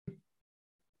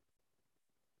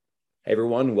Hey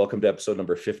everyone, welcome to episode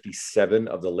number 57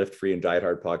 of the Lift Free and Diet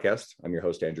Hard podcast. I'm your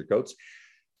host, Andrew Coates.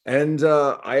 And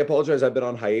I apologize, I've been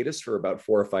on hiatus for about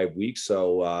 4 or 5 weeks.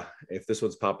 So if this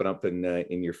one's popping up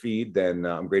in your feed, then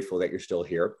I'm grateful that you're still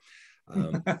here.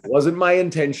 Wasn't my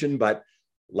intention, but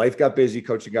life got busy,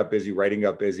 coaching got busy, writing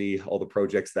got busy, all the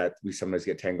projects that we sometimes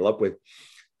get tangled up with.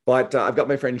 But I've got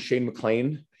my friend Shane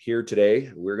McLean here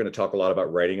today. We're going to talk a lot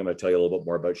about writing. I'm going to tell you a little bit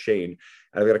more about Shane.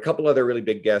 And I've got a couple other really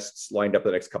big guests lined up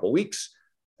the next couple of weeks.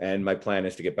 And my plan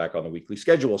is to get back on the weekly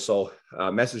schedule. So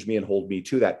message me and hold me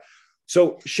to that.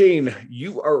 So Shane,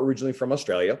 you are originally from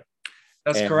Australia.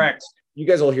 That's correct. You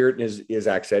guys will hear it in his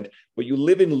accent, but you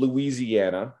live in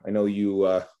Louisiana. I know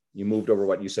you moved over,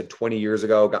 what you said, 20 years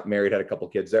ago, got married, had a couple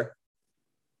of kids there.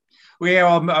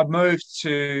 I moved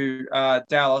to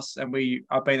Dallas, and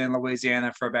I've been in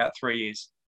Louisiana for about 3 years.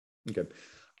 Okay.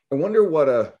 I wonder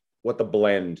what the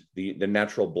blend, the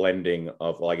natural blending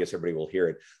of, well, I guess everybody will hear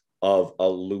it, of a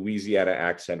Louisiana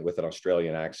accent with an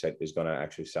Australian accent is going to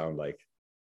actually sound like.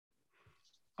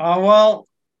 Oh, well,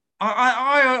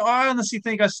 I honestly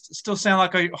think I still sound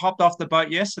like I hopped off the boat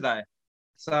yesterday.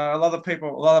 So a lot of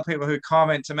people who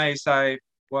comment to me say,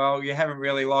 "Well, you haven't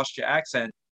really lost your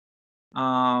accent."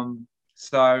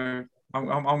 So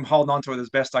I'm holding on to it as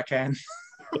best I can.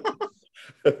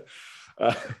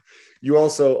 You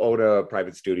also own a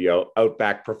private studio,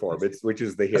 Outback Performance, which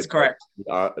is the hit. That's correct.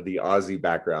 The Aussie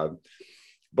background.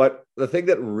 But the thing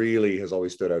that really has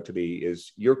always stood out to me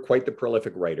is you're quite the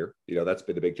prolific writer. You know, that's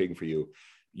been the big thing for you.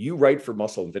 You write for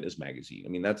Muscle and Fitness magazine. I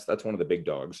mean, that's one of the big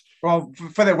dogs. Well,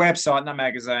 for their website, not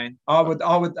magazine.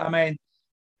 I mean,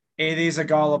 it is a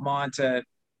goal of mine to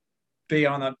be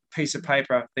on a piece of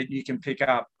paper that you can pick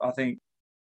up. I think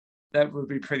that would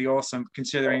be pretty awesome,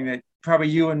 considering that probably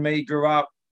you and me grew up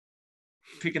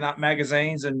picking up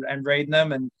magazines and reading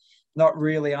them and not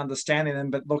really understanding them,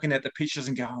 but looking at the pictures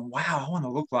and going, wow, I want to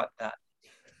look like that.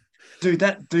 Dude,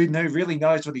 that dude really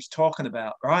knows what he's talking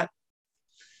about, right?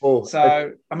 Oh,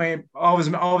 So, I mean, I was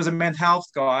a men's health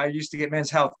guy. I used to get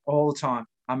men's health all the time.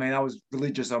 I mean, I was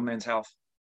religious on men's health.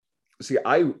 See,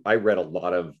 I read a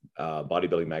lot of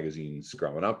bodybuilding magazines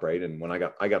growing up, right? And when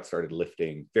I got started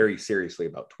lifting very seriously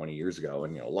about 20 years ago,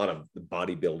 and a lot of the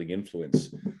bodybuilding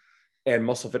influence and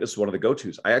Muscle Fitness is one of the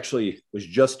go-tos. I actually was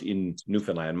just in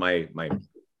Newfoundland, my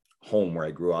home where I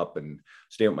grew up, and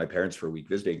staying with my parents for a week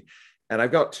visiting. And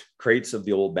I've got crates of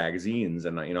the old magazines,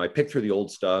 and I pick through the old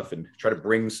stuff and try to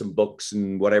bring some books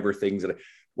and whatever things.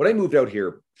 When I moved out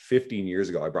here 15 years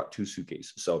ago, I brought 2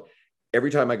 suitcases. So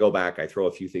every time I go back, I throw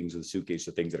a few things in the suitcase,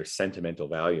 of things that are sentimental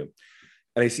value.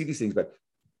 And I see these things, but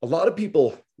a lot of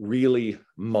people really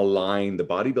malign the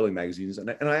bodybuilding magazines. And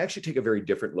I actually take a very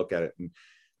different look at it. And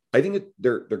I think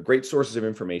they're great sources of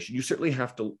information. You certainly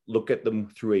have to look at them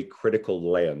through a critical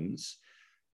lens.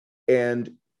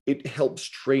 And it helps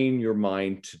train your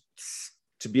mind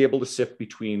to be able to sift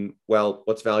between, well,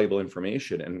 what's valuable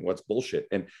information and what's bullshit.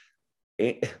 And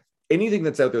anything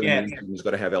that's out there in the mainstream is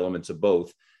going to have elements of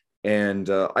both. And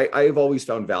I've always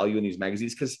found value in these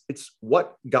magazines because it's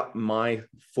what got my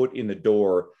foot in the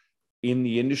door in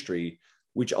the industry,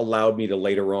 which allowed me to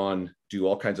later on do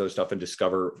all kinds of other stuff and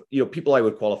discover, people I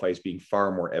would qualify as being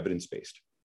far more evidence-based.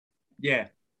 Yeah,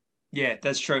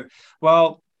 that's true.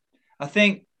 Well, I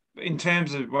think in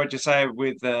terms of what you say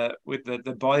with the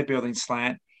bodybuilding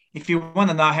slant, if you want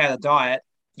to know how to diet,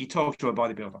 you talk to a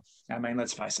bodybuilder. I mean,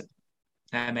 let's face it.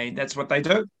 I mean, that's what they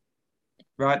do.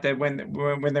 Right, that when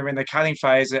they're in the cutting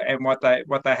phase and what they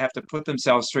have to put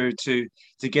themselves through to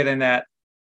get in that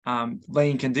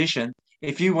lean condition.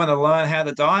 If you want to learn how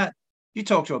to diet, you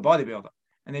talk to a bodybuilder,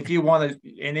 and if you want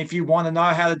to know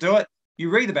how to do it,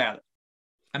 you read about it.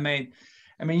 I mean,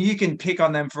 you can pick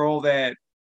on them for all their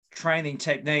training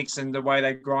techniques and the way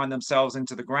they grind themselves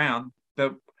into the ground,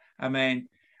 but I mean,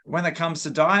 when it comes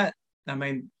to diet, I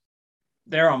mean,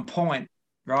 they're on point,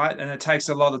 right? And it takes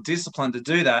a lot of discipline to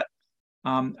do that.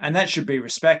 And that should be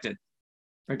respected,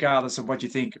 regardless of what you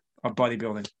think of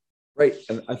bodybuilding. Right.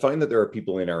 And I find that there are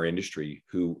people in our industry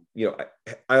who,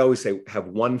 I always say have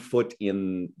one foot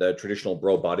in the traditional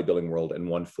bro bodybuilding world and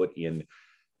one foot in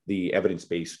the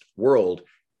evidence-based world.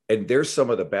 And there's some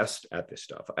of the best at this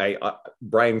stuff.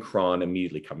 Brian Cron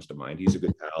immediately comes to mind. He's a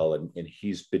good pal, and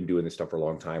he's been doing this stuff for a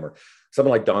long time. Or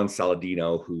someone like Don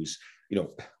Saladino, who's,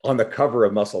 on the cover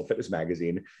of Muscle Fitness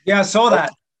magazine. Yeah, I saw that.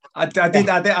 I did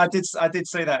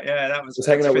see that. Yeah, that was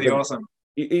pretty awesome.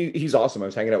 He's awesome. I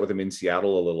was hanging out with him in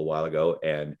Seattle a little while ago,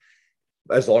 and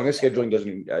as long as scheduling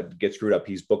doesn't get screwed up,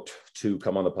 he's booked to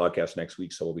come on the podcast next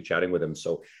week. So we'll be chatting with him.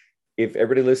 So if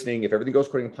everybody listening, if everything goes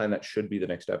according to plan, that should be the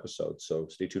next episode. So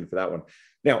stay tuned for that one.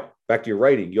 Now, back to your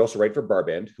writing. You also write for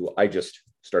Barbend, who I just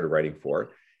started writing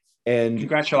for. And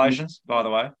Congratulations, by the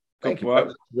way. thank Good you. That work.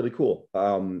 was really cool.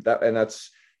 That's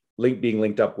being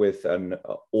linked up with an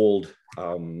old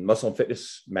Muscle and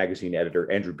Fitness magazine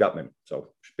editor, Andrew Gutman. So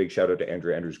big shout out to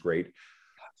Andrew. Andrew's great.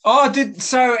 Oh,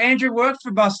 so Andrew worked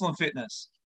for Bustle and Fitness?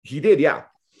 He did, yeah.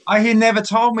 He never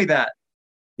told me that.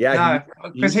 Yeah, No,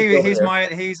 he because used to be over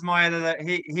there. he's my editor.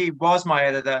 He was my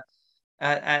editor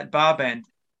at Barbend,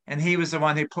 and he was the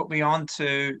one who put me on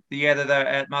to the editor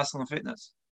at Muscle and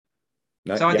Fitness.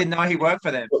 So I Yeah, didn't know he worked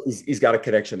for them. he's got a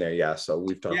connection there. Yeah, so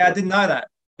we've talked. Yeah, I didn't know that.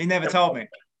 He never told me.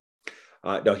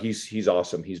 No, he's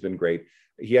awesome. He's been great.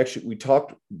 We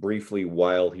talked briefly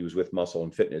while he was with Muscle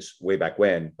and Fitness way back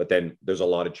when, but then there's a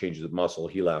lot of changes with Muscle.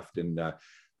 He left, and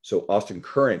so Austin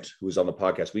Current, who was on the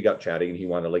podcast, we got chatting, and he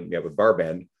wanted to link me up with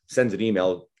Barbend. Sends an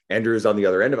email. Andrew's on the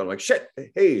other end of it. I'm like, shit,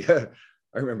 hey, I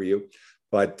remember you.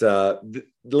 But a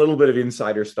little bit of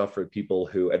insider stuff for people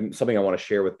who, and something I want to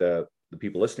share with the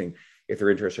people listening, if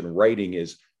they're interested in writing,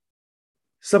 is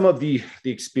some of the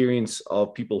experience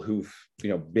of people who've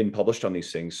been published on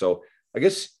these things. So I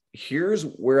guess here's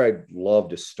where I'd love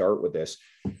to start with this,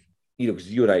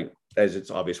 because you and I, as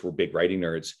it's obvious, we're big writing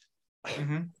nerds.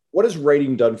 Mm-hmm. What has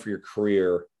writing done for your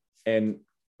career, and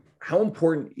how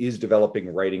important is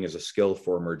developing writing as a skill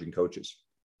for emerging coaches?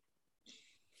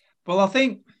 Well, I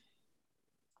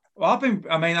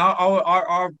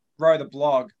wrote a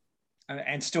blog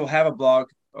and still have a blog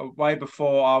way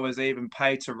before I was even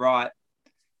paid to write.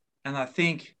 And I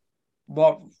think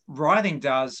what writing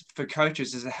does for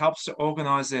coaches is it helps to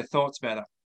organize their thoughts better.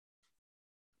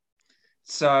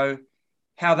 So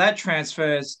how that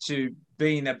transfers to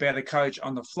being a better coach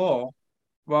on the floor,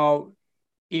 well,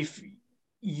 if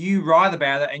you write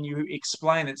about it and you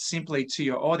explain it simply to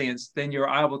your audience, then you're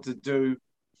able to do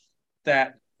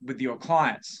that with your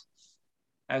clients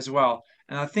as well.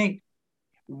 And I think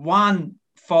one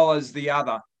follows the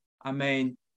other. I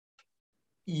mean,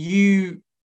 to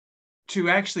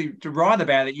write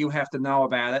about it, you have to know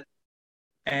about it.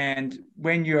 And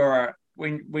when you're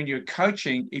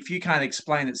coaching, if you can't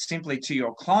explain it simply to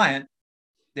your client,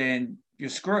 then you're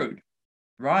screwed,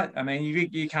 right? I mean,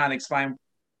 you can't explain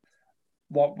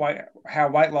how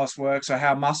weight loss works or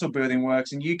how muscle building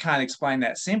works, and you can't explain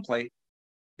that simply,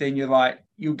 then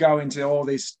you go into all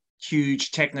these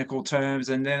huge technical terms,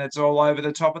 and then it's all over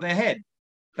the top of their head.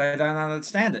 They don't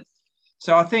understand it.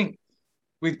 So I think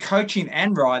with coaching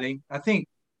and writing, I think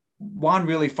one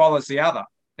really follows the other.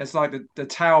 It's like the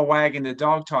tail wagging the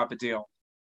dog type of deal.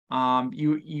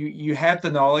 You have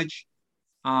the knowledge,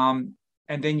 and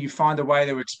then you find a way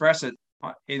to express it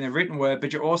in a written word,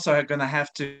 but you're also going to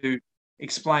have to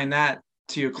explain that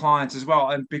to your clients as well.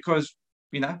 And because,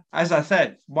 as I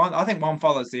said, I think one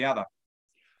follows the other.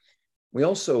 We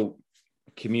also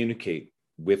communicate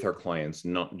with our clients,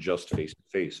 not just face to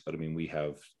face, but I mean, we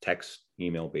have text,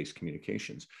 email-based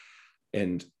communications.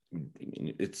 And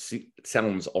it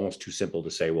sounds almost too simple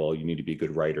to say, well, you need to be a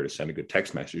good writer to send a good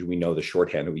text message. We know the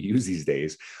shorthand that we use these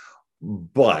days,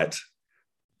 but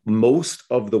most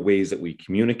of the ways that we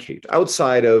communicate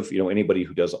outside of, anybody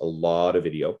who does a lot of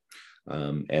video,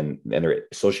 and their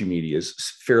social media is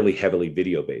fairly heavily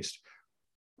video based.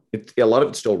 A lot of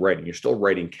it's still writing. You're still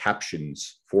writing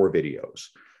captions for videos.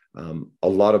 A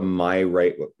lot of my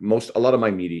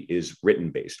media is written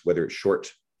based, whether it's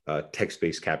short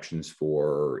text-based captions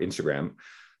for Instagram,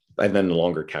 and then the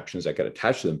longer captions that get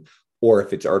attached to them, or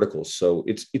if it's articles. So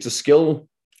it's a skill.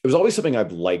 It was always something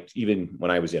I've liked, even when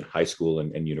I was in high school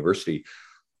and university,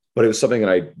 but it was something that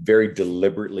I very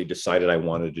deliberately decided I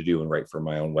wanted to do and write for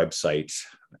my own website.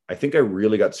 I think I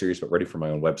really got serious about writing for my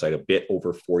own website a bit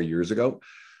over 4 years ago,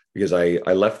 because I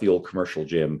left the old commercial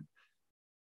gym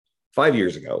 5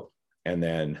 years ago. And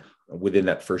then within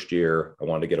that first year, I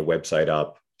wanted to get a website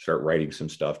up, start writing some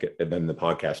stuff. And then the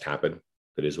podcast happened.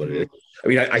 It is what it is. I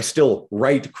mean, I still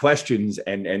write questions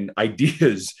and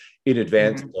ideas in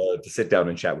advance to sit down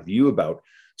and chat with you about.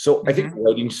 So I think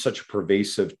writing is such a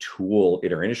pervasive tool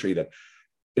in our industry that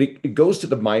it goes to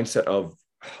the mindset of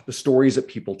the stories that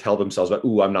people tell themselves about,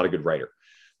 ooh, I'm not a good writer.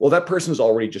 Well, that person's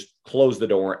already just closed the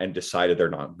door and decided they're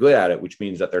not good at it, which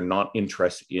means that they're not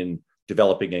interested in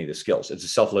developing any of the skills. It's a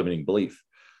self-limiting belief.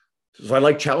 So I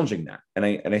like challenging that. And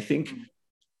I think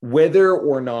whether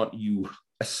or not you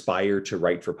aspire to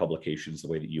write for publications the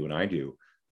way that you and I do,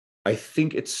 I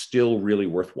think it's still really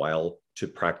worthwhile to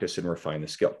practice and refine the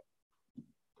skill.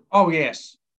 Oh,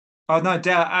 yes. Oh, no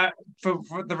doubt. For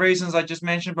the reasons I just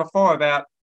mentioned before about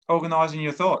organizing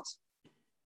your thoughts.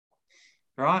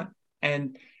 Right.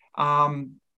 And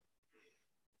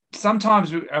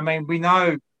sometimes, we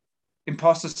know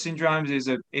imposter syndrome is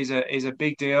a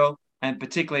big deal, and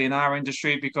particularly in our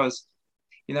industry, because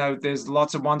there's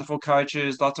lots of wonderful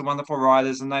coaches, lots of wonderful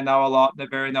writers, and they know a lot. They're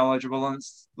very knowledgeable, and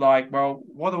it's like, well,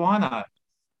 what do I know?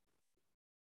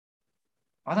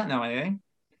 I don't know anything.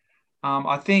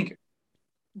 I think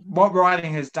what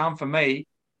writing has done for me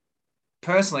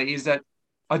personally is that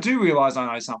I do realize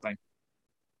I know something,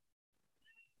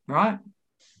 right?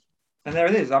 And there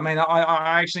it is. I mean,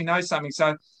 I actually know something.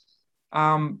 So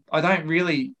I don't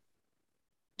really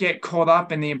get caught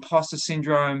up in the imposter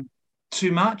syndrome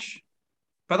too much,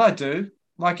 but I do,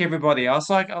 like everybody else,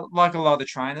 like a lot of the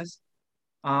trainers.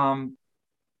 Um,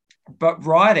 but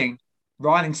writing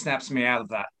snaps me out of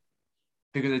that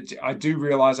because I do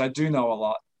realize I do know a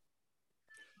lot.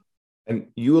 And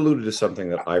you alluded to something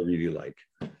that I really like.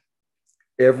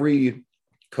 Every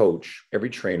coach, every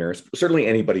trainer, certainly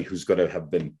anybody who's going to have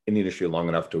been in the industry long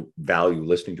enough to value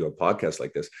listening to a podcast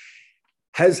like this,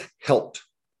 has helped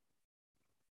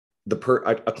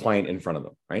a client in front of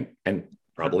them, right? And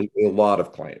probably a lot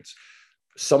of clients.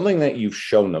 Something that you've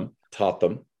shown them, taught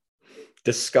them,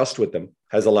 discussed with them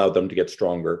has allowed them to get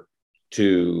stronger,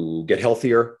 to get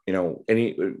healthier,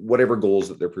 any whatever goals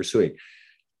that they're pursuing.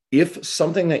 If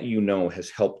something that has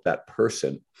helped that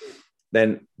person,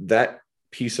 then that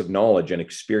piece of knowledge and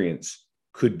experience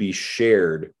could be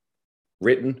shared,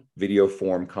 written, video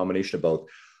form, combination of both.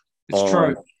 It's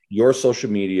true. Your social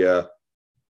media,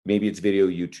 maybe it's video,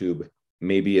 YouTube,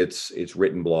 maybe it's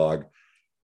written blog,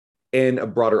 and a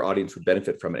broader audience would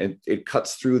benefit from it. And it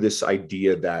cuts through this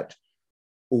idea that,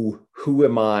 who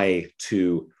am I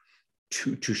to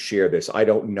share this? I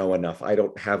don't know enough. I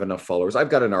don't have enough followers. I've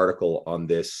got an article on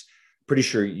this. Pretty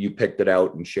sure you picked it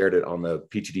out and shared it on the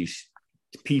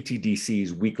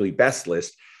PTDC's weekly best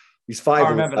list. These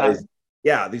five lies,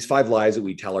 these 5 lies that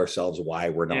we tell ourselves why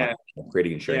we're not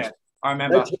creating insurance. Yeah, I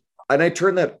remember. And I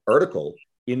turned that article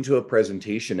into a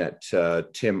presentation at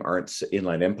Tim Arndt's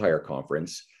Inland Empire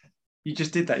conference. You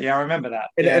just did that. Yeah, I remember that.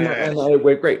 And it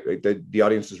went great. The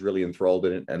audience was really enthralled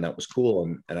in it, and that was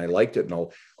cool. And I liked it. And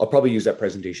I'll probably use that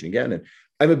presentation again. And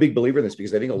I'm a big believer in this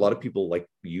because I think a lot of people, like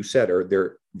you said,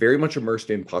 they're very much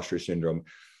immersed in imposter syndrome,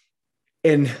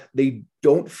 and they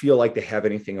don't feel like they have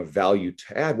anything of value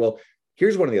to add. Well,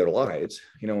 here's one of the other lies.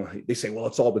 They say, well,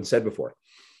 it's all been said before.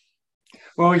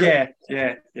 Well, yeah.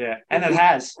 And it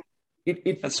has.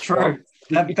 That's true.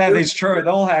 That is true. It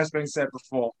all has been said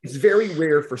before. It's very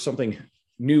rare for something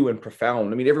new and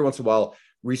profound. I mean, every once in a while,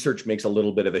 research makes a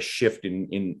little bit of a shift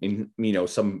in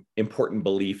some important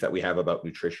belief that we have about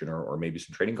nutrition or maybe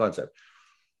some training concept.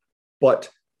 But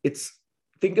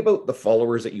think about the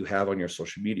followers that you have on your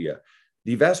social media.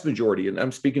 The vast majority, and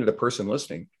I'm speaking to the person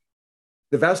listening,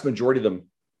 the vast majority of them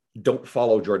don't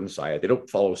follow Jordan Syatt. They don't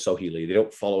follow Sohei Lee. They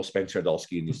don't follow Spencer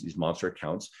Dulski and these monster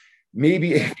accounts.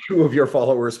 Maybe a few of your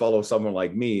followers follow someone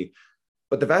like me,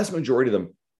 but the vast majority of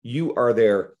them, you are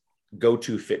their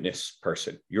go-to fitness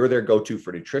person. You're their go-to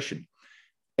for nutrition.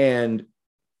 And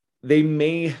they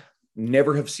may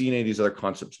never have seen any of these other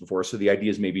concepts before, so the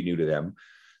ideas may be new to them.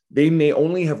 They may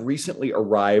only have recently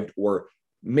arrived, or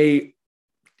may,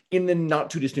 in the not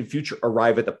too distant future,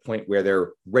 arrive at the point where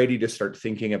they're ready to start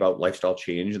thinking about lifestyle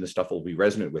change, and the stuff will be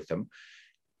resonant with them.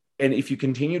 And if you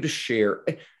continue to share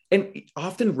and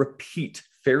often repeat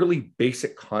fairly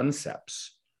basic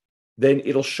concepts, then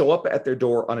it'll show up at their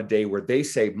door on a day where they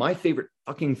say, my favorite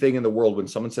fucking thing in the world when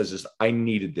someone says this, I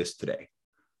needed this today.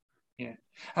 Yeah.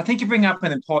 I think you bring up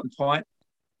an important point,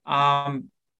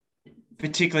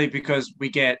 particularly because we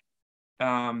get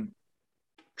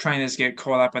trainers get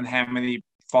caught up in how many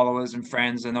followers and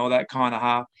friends and all that kind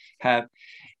of have.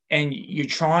 And you're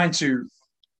trying to,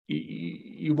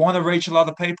 you want to reach a lot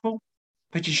of people,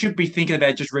 but you should be thinking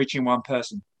about just reaching one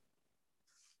person,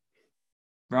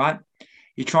 right?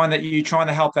 You're trying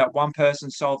to help that one person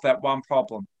solve that one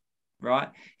problem, right?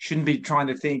 You shouldn't be trying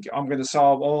to think, I'm going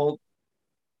to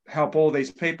help all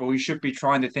these people. You should be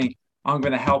trying to think, I'm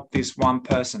going to help this one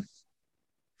person.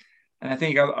 And I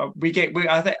think I've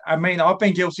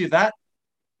been guilty of that.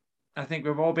 I think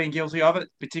we've all been guilty of it,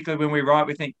 particularly when we write,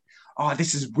 we think, oh,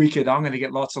 this is wicked. I'm going to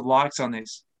get lots of likes on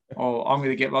this, or I'm going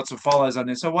to get lots of follows on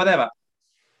this, or whatever.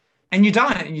 And you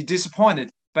don't, and you're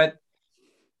disappointed. But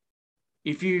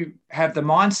if you have the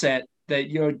mindset that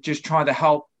you're just trying to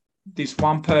help this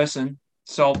one person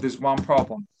solve this one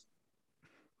problem,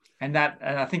 and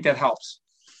I think that helps.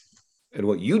 And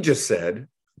what you just said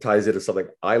ties into something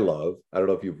I love. I don't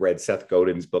know if you've read Seth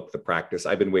Godin's book, The Practice.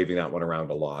 I've been waving that one around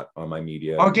a lot on my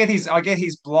media. I get his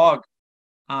blog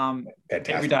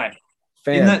every day.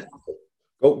 Fantastic.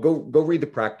 Go read The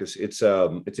Practice. It's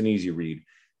an easy read.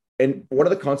 And one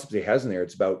of the concepts he has in there,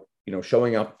 it's about,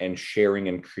 showing up and sharing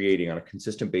and creating on a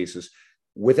consistent basis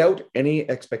without any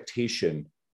expectation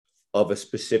of a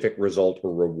specific result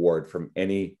or reward from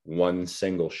any one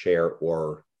single share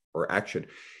or action.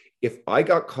 If I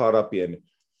got caught up in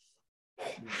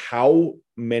how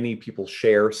many people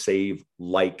share, save,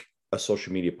 like a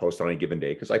social media post on a given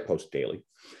day, because I post daily.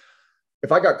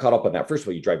 If I got caught up on that, first of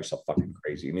all, you drive yourself fucking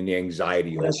crazy. I mean, the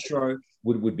anxiety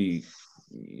would be,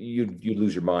 you'd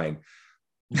lose your mind.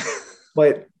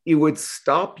 But it would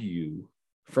stop you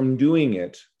from doing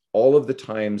it all of the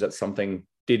times that something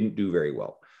didn't do very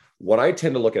well. What I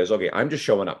tend to look at is, okay, I'm just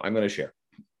showing up. I'm going to share.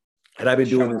 And I've been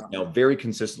doing this now very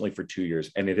consistently for 2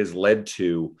 years, and it has led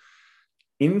to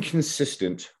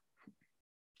inconsistent,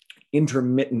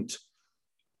 intermittent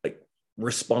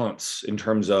response in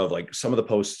terms of some of the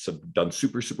posts have done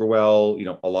super, super well.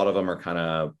 A lot of them are kind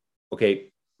of,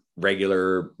 okay,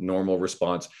 regular, normal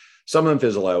response. Some of them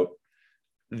fizzle out.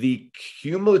 The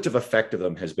cumulative effect of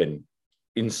them has been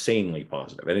insanely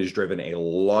positive and has driven a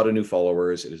lot of new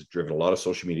followers. It has driven a lot of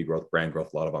social media growth, brand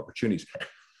growth, a lot of opportunities.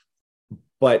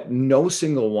 But no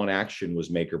single one action was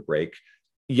make or break.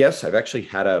 Yes, I've actually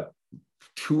had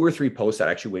 2 or 3 posts that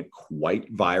actually went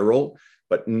quite viral,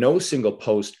 but no single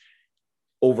post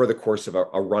over the course of a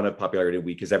run of popularity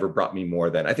week has ever brought me more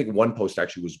than, I think one post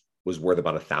actually was worth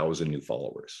about 1,000 new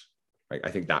followers. Right? I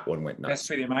think that one went nuts. That's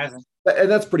pretty amazing. And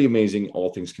that's pretty amazing,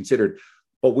 all things considered.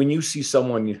 But when you see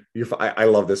someone, I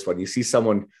love this one. You see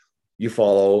someone you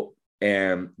follow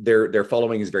and their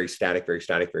following is very static, very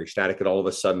static, very static. And all of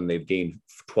a sudden they've gained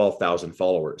 12,000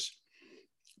 followers,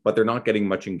 but they're not getting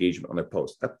much engagement on their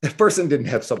post. That person didn't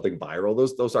have something viral.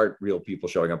 Those aren't real people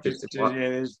showing up. They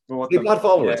bought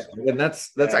followers. Yeah. And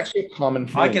that's actually a common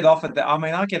thing. I get offered that. I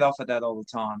mean, I get offered that all the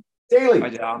time. Daily.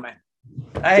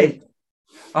 Hey,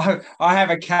 I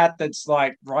have a cat that's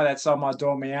right outside my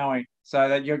door meowing. So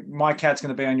that my cat's going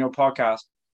to be on your podcast.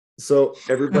 So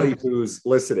everybody who's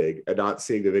listening and not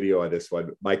seeing the video on this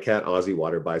one, my cat Ozzy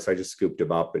wandered by, so I just scooped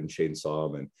him up and Shane saw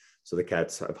him, and so the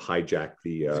cats have hijacked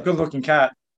the. He's a good-looking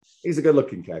cat. He's a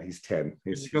good-looking cat. He's 10.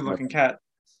 He's a good-looking cat.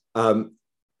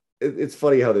 It's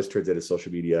funny how this turns into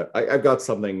social media. I've got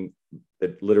something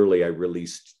that literally I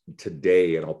released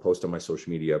today, and I'll post on my social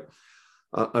media,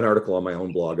 an article on my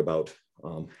own blog about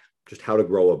just how to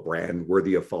grow a brand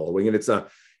worthy of following, and it's a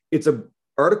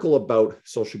article about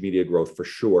social media growth for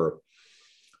sure,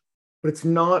 but it's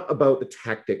not about the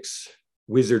tactics,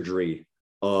 wizardry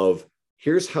of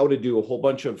here's how to do a whole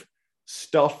bunch of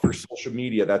stuff for social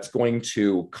media that's going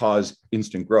to cause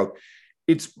instant growth.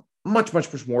 It's much,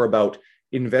 much, much more about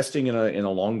investing in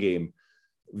a long game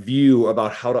view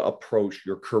about how to approach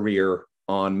your career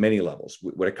on many levels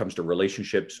when it comes to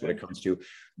relationships, when it comes to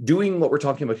doing what we're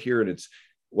talking about here. And it's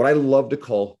what I love to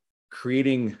call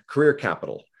creating career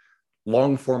capital.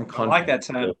 Long form content. I like that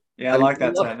term. Yeah, I like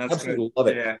that term. That's good. Love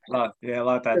it. Yeah, I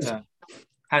like that term.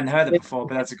 Hadn't heard it before,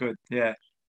 but that's a good. Yeah.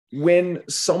 When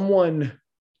someone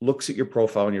looks at your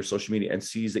profile on your social media and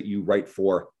sees that you write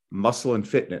for Muscle and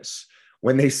Fitness,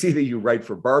 when they see that you write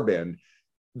for Barbend,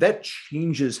 that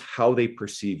changes how they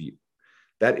perceive you.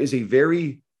 That is a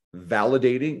very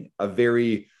validating, a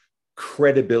very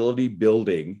credibility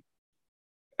building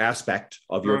aspect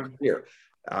of your career.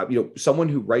 Someone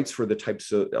who writes for the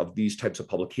types of these types of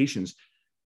publications,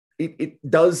 it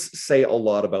does say a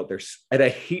lot about their, and I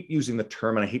hate using the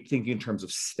term and I hate thinking in terms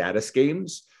of status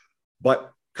games,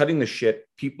 but cutting the shit,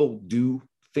 people do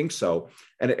think so.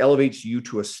 And it elevates you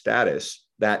to a status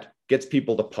that gets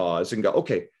people to pause and go,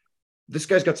 okay, this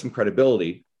guy's got some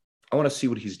credibility. I want to see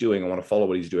what he's doing. I want to follow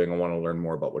what he's doing. I want to learn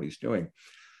more about what he's doing.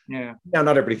 Yeah. Now,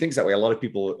 not everybody thinks that way. A lot of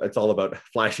people, it's all about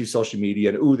flashy social media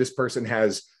and, this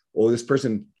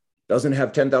person doesn't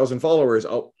have 10,000 followers.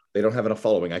 Oh, they don't have enough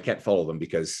following. I can't follow them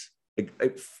because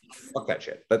fuck that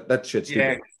shit. That shit's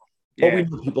stupid. Yeah. But we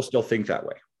know people still think that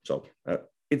way. So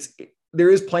there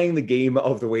is playing the game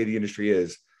of the way the industry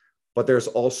is, but there's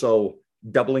also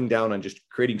doubling down on just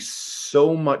creating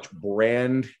so much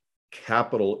brand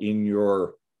capital in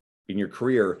your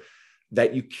career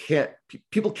that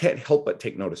people can't help but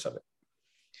take notice of it.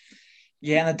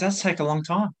 Yeah, and it does take a long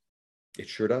time. It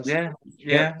sure does. Yeah.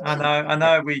 I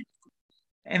know.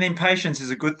 And impatience is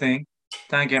a good thing.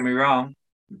 Don't get me wrong.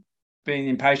 Being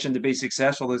impatient to be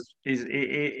successful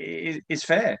is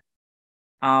fair.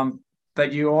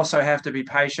 But you also have to be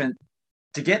patient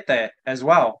to get there as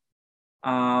well.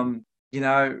 And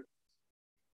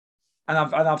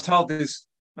I've told this,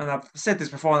 and I've said this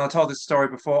before, and I told this story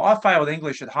before. I failed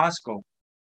English at high school.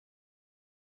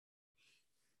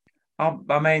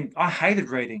 I hated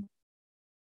reading,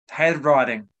 hated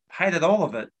writing, hated all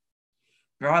of it.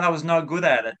 Right? I was no good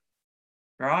at it.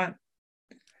 Right?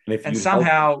 And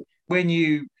somehow, when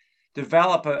you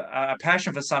develop a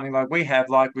passion for something like we have,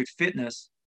 like with fitness,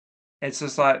 it's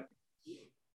just like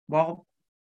well,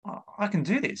 I can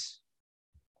do this.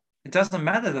 It doesn't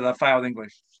matter that I failed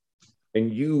English.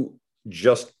 And you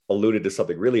just alluded to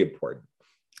something really important.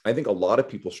 I think a lot of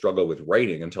people struggle with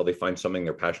writing until they find something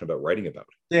they're passionate about writing about.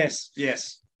 Yes,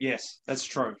 yes, yes, that's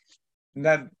true. And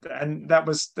that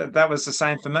was the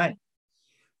same for me.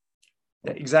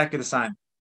 Exactly the same.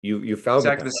 You found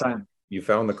Exactly the same. you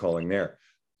found the calling there.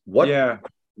 What Yeah.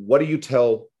 what do you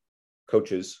tell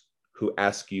coaches who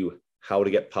ask you how to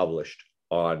get published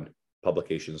on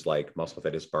publications like Muscle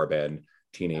Fitness, Barbend,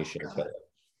 T Nation, etc.?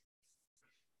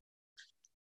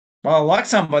 Well, I like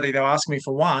somebody to ask me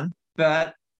for one,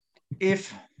 but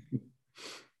if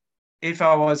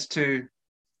I was to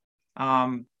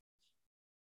um,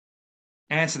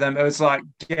 answer them, it was like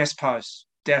guest posts,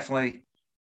 definitely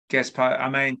guest post. I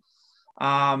mean,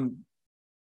 um,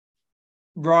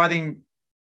 writing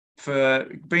for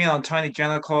being on Tony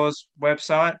Gentilcore's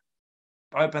website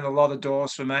opened a lot of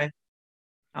doors for me.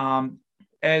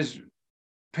 As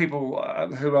people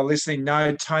who are listening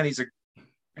know, Tony's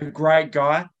a great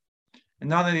guy. And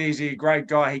not only is he a great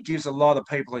guy, he gives a lot of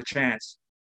people a chance.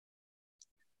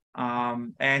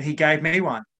 And he gave me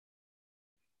one.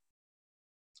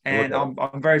 And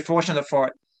I'm very fortunate for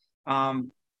it.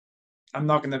 I'm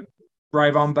not going to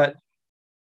rave on, but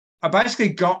I basically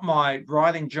got my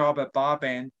writing job at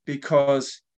Barbend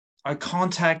because I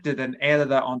contacted an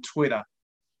editor on Twitter.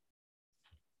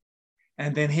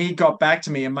 And then he got back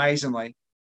to me amazingly.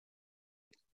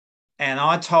 And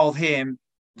I told him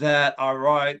that I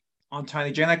write on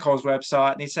Tony Gentilcore's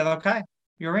website, and he said, "Okay,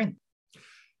 you're in."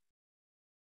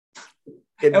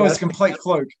 It was a complete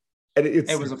fluke. And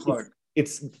it was a fluke.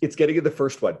 It's getting in the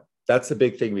first one. That's the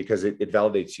big thing because it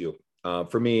validates you.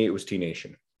 For me, it was T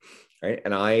Nation, right?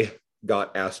 And I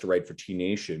got asked to write for T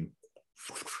Nation.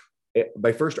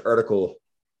 My first article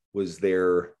was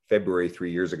there February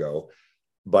 3 years ago,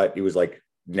 but it was like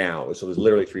now. So it was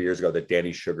literally 3 years ago that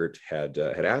Danny Sugart had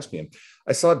asked me. And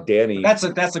I saw Danny. That's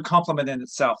a compliment in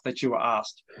itself that you were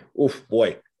asked. Oh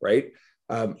boy, right?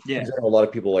 Yeah. A lot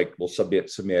of people will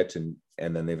submit, and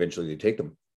then they take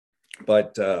them.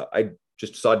 But I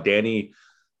just saw Danny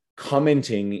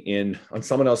commenting on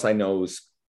someone else I know's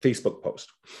Facebook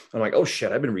post. I'm like, oh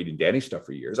shit, I've been reading Danny's stuff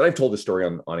for years. And I've told this story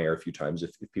on air a few times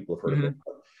if people have heard of it.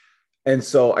 And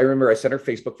so I remember I sent her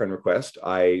Facebook friend request.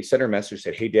 I sent her a message,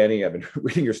 said, hey, Danny, I've been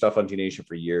reading your stuff on T Nation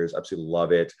for years. Absolutely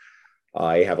love it.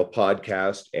 I have a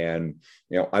podcast and,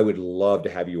 I would love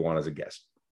to have you on as a guest.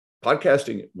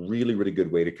 Podcasting, really, really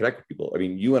good way to connect with people. I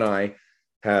mean, you and I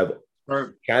have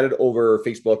chatted over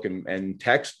Facebook and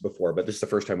text before, but this is the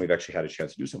first time we've actually had a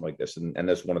chance to do something like this. And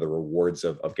that's one of the rewards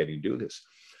of getting to do this.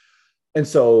 And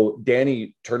so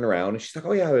Danny turned around and she's like,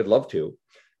 oh yeah, I would love to.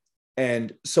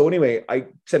 And so anyway, I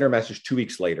sent her a message 2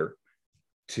 weeks later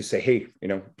to say, hey,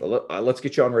 let's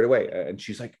get you on right away. And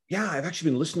she's like, yeah, I've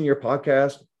actually been listening to your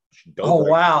podcast.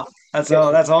 Wow. That's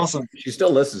awesome. She still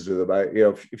listens to them.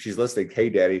 If she's listening, hey,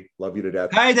 Daddy, love you to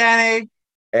death. Hey, Danny.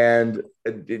 And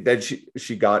then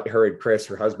she got her and Chris,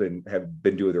 her husband, have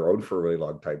been doing their own for a really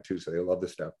long time too. So they love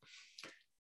this stuff.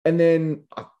 And then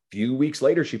a few weeks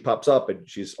later, she pops up and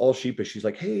she's all sheepish. She's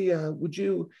like, hey, would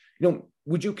you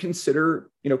consider,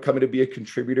 coming to be a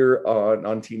contributor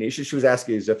on T Nation? She was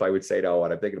asking as if I would say no.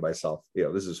 And I'm thinking to myself,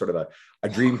 this is sort of a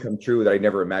dream come true that I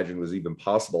never imagined was even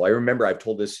possible. I remember I've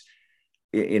told this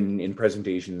in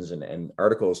presentations and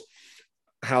articles,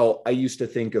 how I used to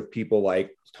think of people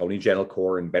like Tony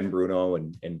Gentilcore and Ben Bruno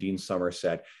and Dean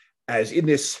Somerset as in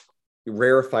this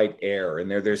rarefied air. And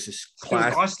there's this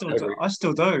class. I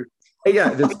still do. Yeah,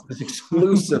 this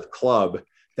exclusive club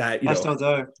that I still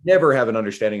do. Never have an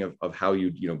understanding of how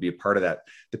you'd be a part of that.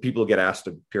 The people get asked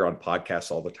to appear on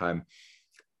podcasts all the time,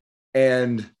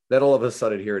 and then all of a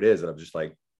sudden here it is, and I'm just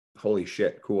like, holy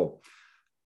shit, cool.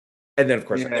 And then of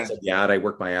course I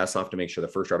worked my ass off to make sure the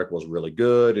first article was really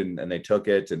good, and they took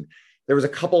it. And there was a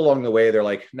couple along the way. They're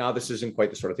like, no, this isn't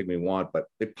quite the sort of thing we want, but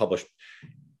they published.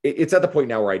 It's at the point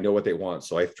now where I know what they want,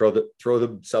 so I throw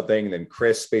them something, and then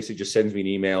Chris basically just sends me an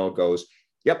email, goes,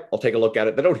 yep, I'll take a look at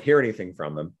it. They don't hear anything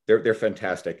from them. They're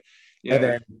fantastic. Yeah. And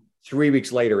then 3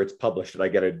 weeks later, it's published, and I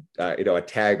get a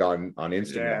tag on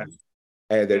Instagram.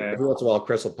 Yeah. And then every once in a while,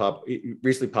 Chris will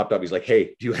recently popped up. He's like,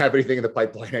 hey, do you have anything in the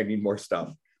pipeline? I need more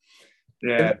stuff.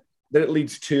 Yeah. Then it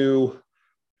leads to,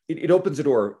 it opens the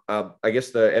door. I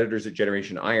guess the editors at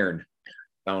Generation Iron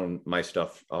found my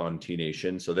stuff on T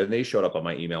Nation. So then they showed up on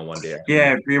my email one day.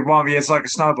 Yeah, it's like a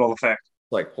snowball effect.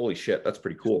 Like, holy shit, that's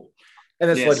pretty cool. And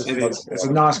that's it's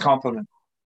a nice compliment.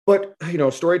 But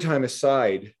story time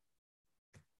aside,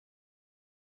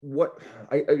 what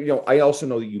I also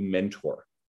know that you mentor.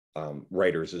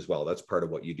 writers as well. That's part of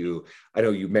what you do. I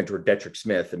know you mentored Detrick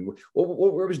Smith, and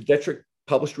where was Detrick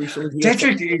published recently?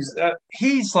 Detrick is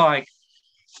he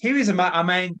was I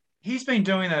mean, he's been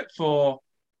doing it for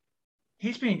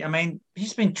he's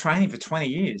been training for 20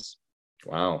 years.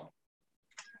 Wow.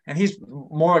 And he's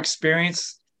more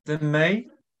experienced than me.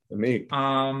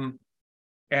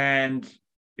 And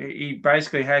he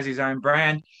basically has his own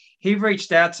brand. He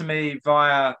reached out to me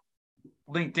via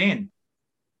LinkedIn,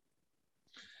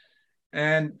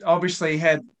 and obviously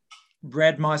had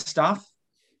read my stuff.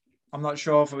 I'm not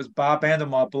sure if it was Barband or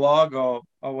my blog or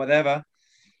whatever,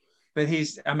 but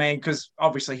because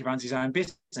obviously he runs his own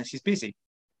business, he's busy.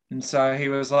 And so he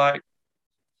was like,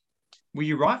 will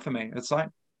you write for me? It's like,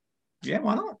 yeah,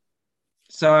 why not?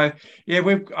 So yeah,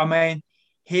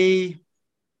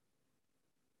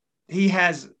 he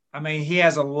has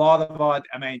a lot of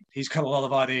he's got a lot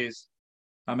of ideas.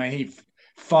 He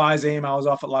fires emails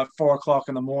off at like 4 o'clock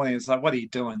in the morning. It's like, what are you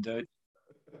doing, dude?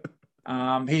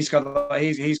 He's got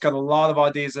a lot of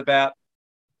ideas about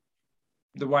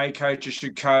the way coaches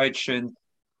should coach and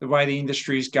the way the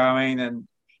industry is going. And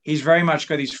he's very much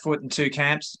got his foot in two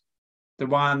camps. The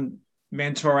one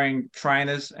mentoring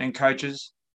trainers and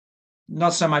coaches,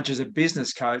 not so much as a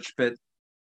business coach, but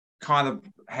kind of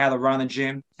how to run a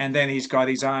gym. And then he's got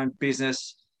his own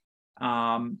business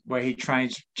where he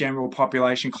trains general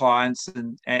population clients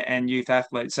and youth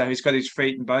athletes. So he's got his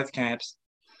feet in both camps.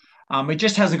 He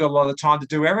just hasn't got a lot of time to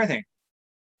do everything.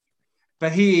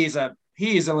 But he is a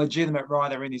legitimate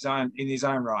writer in his own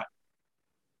right.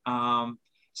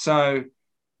 So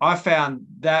I found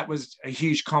that was a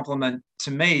huge compliment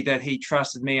to me, that he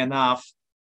trusted me enough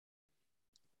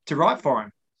to write for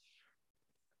him.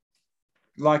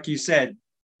 Like you said,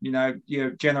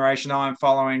 your Generation I'm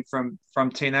following from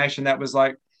T Nation, that was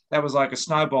like a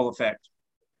snowball effect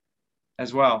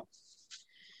as well.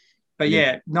 But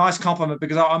yeah, nice compliment,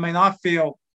 because I've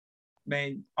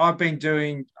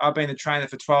been a trainer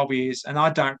for 12 years, and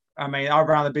I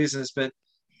run a business, but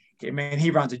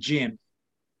he runs a gym.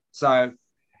 So,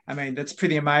 that's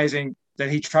pretty amazing that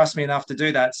he trusts me enough to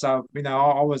do that. So,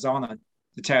 I was honored,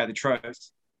 to tell you the truth.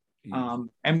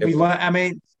 And we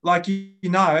learn,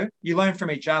 you learn from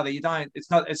each other.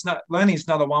 Learning is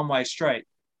not a one-way street,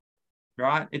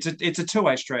 right? It's a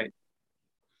two-way street,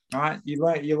 right?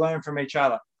 You learn from each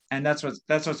other. And that's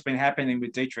what's been happening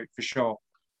with Detrick, for sure.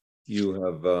 You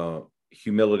have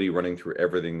humility running through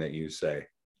everything that you say.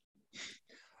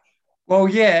 Well,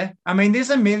 yeah. There's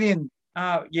a million.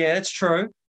 Yeah, it's true.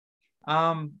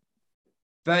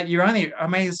 But you're only.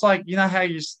 It's like, how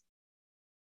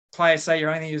players say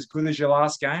you're only as good as your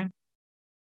last game.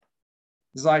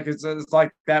 It's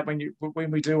like that when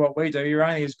we do what we do. You're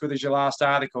only as good as your last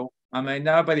article.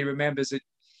 Nobody remembers that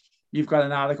you've got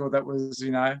an article that was,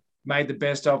 made the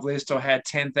best of list or had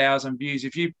 10,000 views.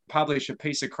 If you publish a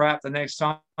piece of crap the next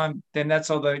time, then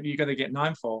that's all that you're going to get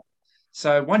known for.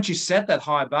 So once you set that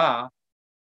high bar,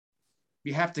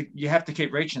 you have to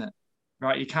keep reaching it,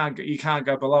 right? You can't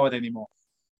go below it anymore.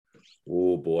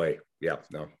 Oh boy, yeah,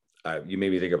 no. You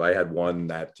made me think of, I had one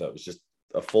that was just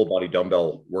a full body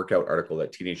dumbbell workout article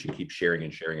that T Nation keeps sharing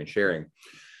and sharing and sharing.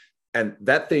 And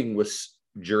that thing was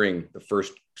during the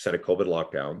first set of COVID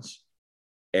lockdowns.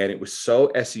 And it was so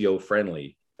SEO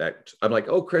friendly that I'm like,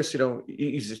 oh, Chris,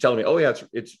 he's just telling me, oh yeah,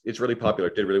 it's really popular.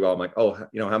 It did really well. I'm like, oh,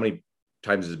 how many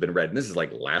times has it been read? And this is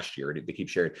like last year. They keep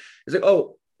sharing. It's like,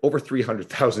 oh, over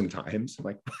 300,000 times. I'm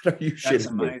like, what are you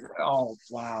shitting me? Oh,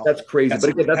 wow. That's crazy.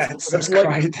 But again, that's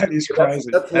crazy. That is crazy.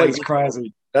 That's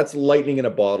crazy. That's lightning in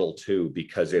a bottle too,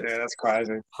 because that's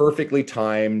crazy. Perfectly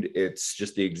timed. It's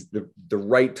just the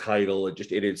right title. It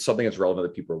is something that's relevant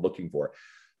that people are looking for.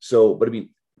 So, but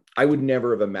I would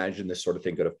never have imagined this sort of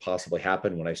thing could have possibly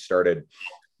happened when I started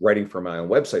writing for my own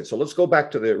website. So let's go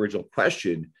back to the original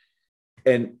question.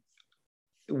 And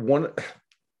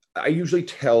I usually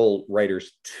tell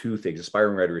writers two things,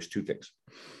 aspiring writers, two things.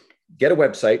 Get a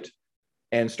website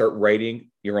and start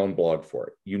writing your own blog for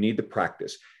it. You need the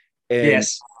practice. And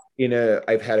yes.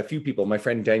 I've had a few people, my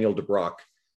friend Daniel DeBrock,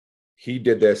 he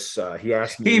did this. He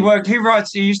asked me. He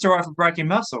used to write for Breaking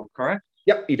Muscle, correct?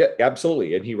 Yep, he did.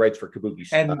 Absolutely. And he writes for Kabuki.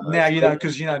 And now,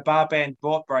 because, Barband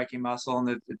bought Breaking Muscle and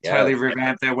they totally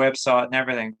revamped their website and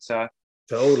everything. So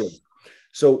totally.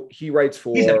 So he writes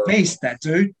for. He's a beast, that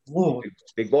dude. Whoa.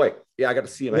 Big boy. Yeah, I got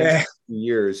to see him for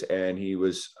years, and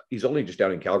he's only just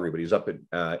down in Calgary, but he's up in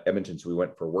Edmonton. So we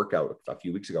went for a workout a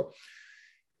few weeks ago.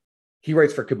 He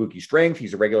writes for Kabuki Strength.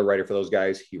 He's a regular writer for those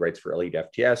guys. He writes for Elite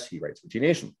FTS. He writes for T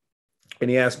Nation. And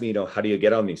he asked me, how do you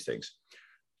get on these things?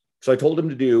 So I told him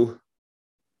to do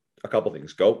a couple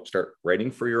things. Go start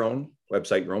writing for your own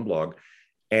website, your own blog,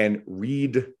 and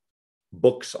read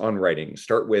books on writing.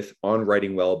 Start with On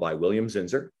Writing Well by William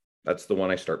Zinsser. That's the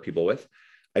one I start people with.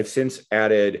 I've since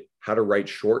added How to Write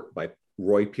Short by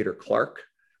Roy Peter Clark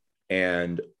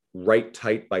and Write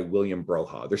Tight by William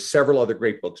Broha. There's several other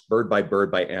great books, Bird by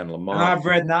Bird by Anne Lamott. And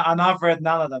I've read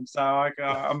none of them, so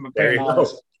I'm there being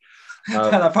honest.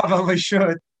 And I probably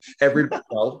should.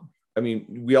 Well, I mean,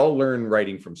 we all learn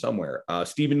writing from somewhere.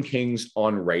 Stephen King's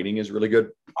On Writing is really good.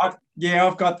 I've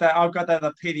got that. I've got that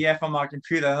a PDF on my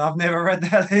computer, and I've never read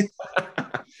that.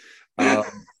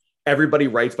 Everybody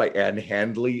Writes by Anne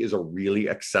Handley is a really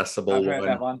accessible I've read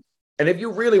that one. And if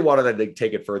you really wanted to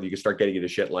take it further, you can start getting into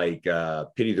shit like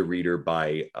Pity the Reader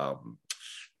by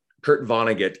Kurt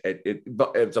Vonnegut.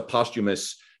 It's a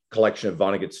posthumous collection of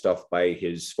Vonnegut stuff by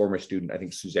his former student. I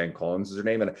think Suzanne Collins is her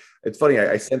name. And it's funny,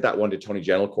 I sent that one to Tony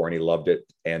Gentilcore and he loved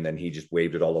it. And then he just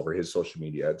waved it all over his social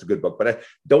media. It's a good book, but I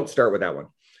don't start with that one.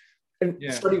 And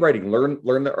study writing,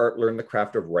 learn the art, learn the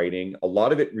craft of writing. A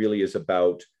lot of it really is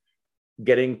about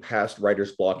getting past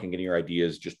writer's block and getting your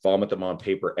ideas, just vomit them on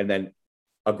paper, and then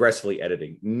aggressively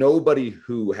editing. Nobody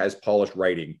who has polished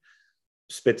writing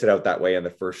spits it out that way on the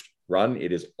first run.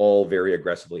 It is all very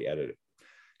aggressively edited.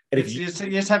 And if you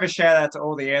just have a shout out to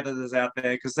all the editors out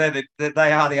there, because they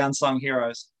are the unsung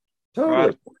heroes. Totally.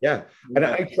 Right? Yeah. And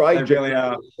I try really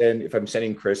are. And if I'm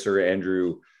sending Chris or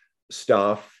Andrew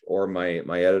stuff, or my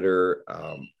editor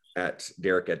at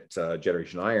Derek at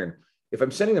Generation Iron, if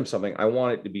I'm sending them something, I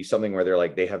want it to be something where they're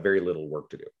like, they have very little work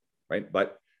to do. Right.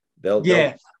 But they'll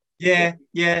that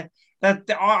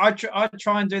I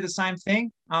try and do the same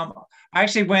thing.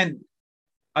 Actually, when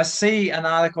I see an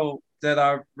article that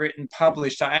I've written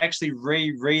published, I actually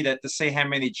reread it to see how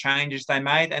many changes they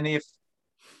made, and if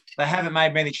they haven't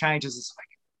made many changes, it's like,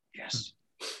 yes,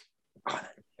 got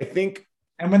it. I think.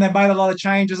 And when they made a lot of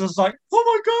changes, it's like, oh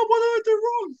my god, what did I do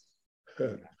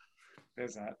wrong?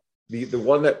 There's that. The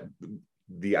one that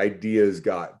the ideas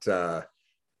got.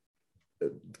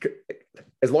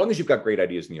 As long as you've got great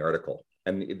ideas in the article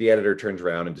and the editor turns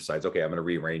around and decides, okay, I'm going to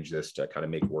rearrange this to kind of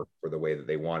make work for the way that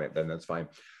they want it, then that's fine.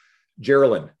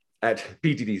 Geraldine at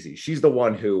PTDC, she's the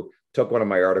one who took one of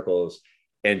my articles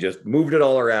and just moved it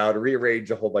all around,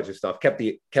 rearranged a whole bunch of stuff, kept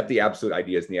the absolute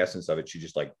ideas and the essence of it. She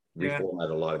just like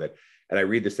reformatted a lot of it. And I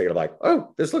read this thing and I'm like,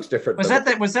 oh, this looks different. Was that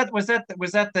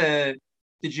the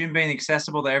Gym being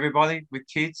accessible to everybody with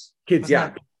kids? Kids,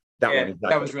 yeah. That one, exactly.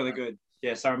 That was really good.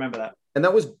 Yes, I remember that. And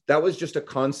that was just a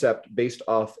concept based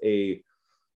off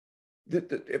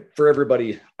for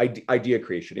everybody, idea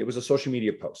creation. It was a social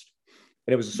media post,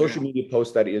 and it was a social media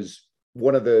post that is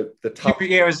one of the top.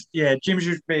 Gyms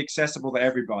should be accessible to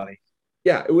everybody.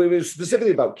 Yeah, it was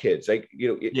specifically about kids. Like,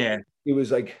 it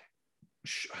was like,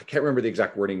 I can't remember the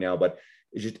exact wording now, but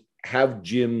it's just have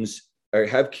gyms or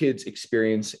have kids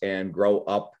experience and grow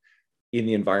up in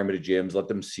the environment of gyms, let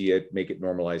them see it, make it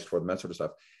normalized for them, that sort of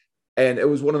stuff. And it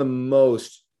was one of the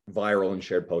most viral and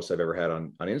shared posts I've ever had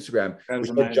on Instagram. Which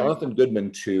led Jonathan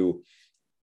Goodman to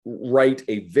write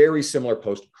a very similar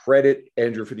post, credit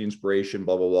Andrew for the inspiration,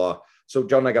 blah, blah, blah. So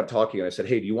John and I got talking and I said,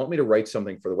 hey, do you want me to write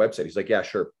something for the website? He's like, yeah,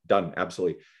 sure. Done.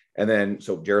 Absolutely. And then,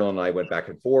 so Geraldine and I went back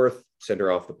and forth, sent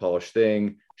her off the polished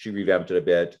thing. She revamped it a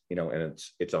bit, and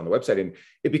it's on the website, and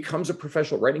it becomes a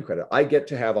professional writing credit. I get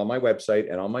to have on my website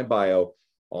and on my bio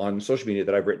on social media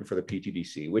that I've written for the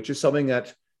PTDC, which is something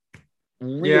that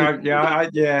really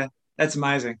that's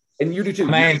amazing. And you do too.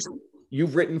 Man,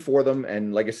 you've written for them,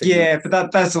 and like I said,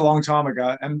 but that's a long time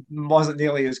ago, and wasn't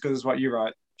nearly as good as what you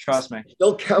wrote. Trust me.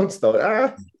 Still counts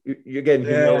though. You're getting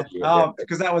humility.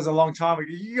 Because that was a long time ago.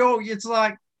 It's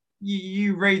like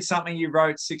you read something you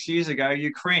wrote 6 years ago,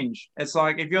 you cringe. It's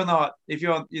like if you're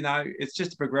it's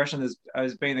just a progression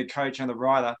as being a coach and a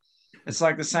writer. It's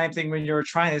like the same thing when you're a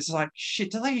trainer. It's like,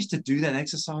 shit, did I used to do that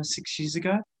exercise 6 years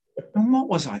ago? And what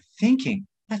was I thinking?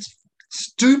 That's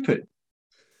stupid.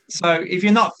 So if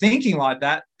you're not thinking like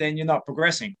that, then you're not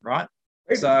progressing, right?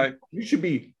 So you should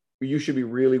be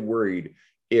really worried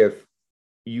if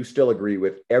you still agree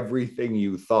with everything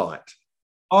you thought.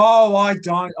 Oh, I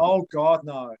don't. Oh God,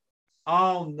 no.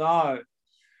 Oh no.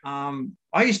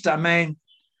 I used to. I mean,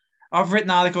 I've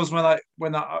written articles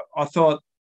when I thought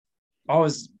I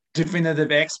was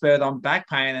definitive expert on back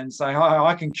pain and say, oh,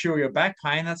 I can cure your back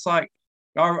pain. That's like,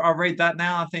 I read that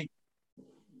now. I think,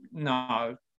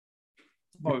 no.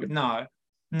 No.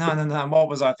 What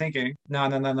was I thinking?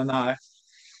 No.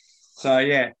 So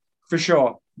yeah, for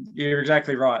sure. You're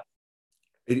exactly right.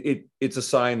 It's a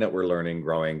sign that we're learning,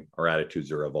 growing, our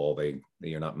attitudes are evolving, that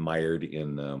you're not mired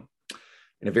in a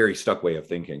very stuck way of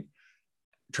thinking.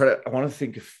 I want to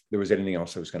think if there was anything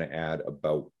else I was going to add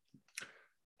about.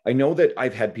 I know that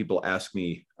I've had people ask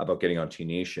me about getting on T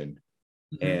Nation,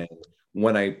 and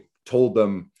when I told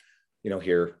them,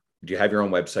 here, do you have your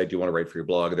own website? Do you want to write for your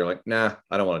blog? And they're like, nah,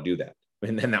 I don't want to do that.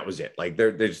 And then that was it. Like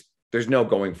there's no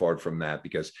going forward from that,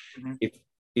 because Mm-hmm.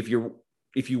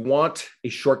 if you want a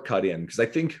shortcut in, because I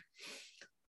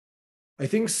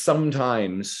think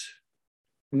sometimes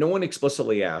no one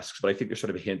explicitly asks, but I think there's sort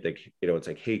of a hint that, it's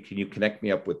like, hey, can you connect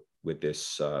me up with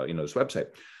this, this website?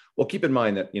 Well, keep in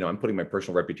mind that, I'm putting my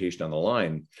personal reputation on the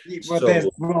line.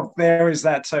 Well, there is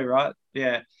that too, right?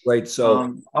 Yeah. Right.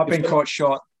 So I've been caught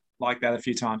short like that a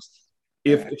few times.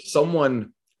 If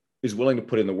someone is willing to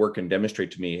put in the work and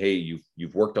demonstrate to me, hey,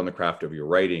 you've worked on the craft of your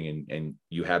writing and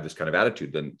you have this kind of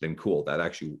attitude, then cool. That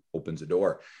actually opens the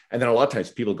door. And then a lot of times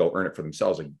people go earn it for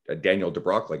themselves. Like Daniel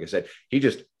DeBrock, like I said, he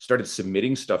just started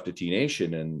submitting stuff to T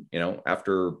Nation, and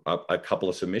after a couple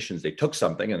of submissions, they took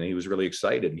something and he was really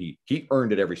excited. And he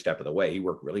earned it every step of the way. He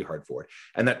worked really hard for it,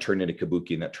 and that turned into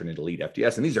Kabuki, and that turned into Elite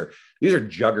FTS. And these are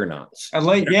juggernauts.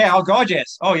 Elite, yeah. Oh God,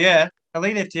 yes. Oh yeah.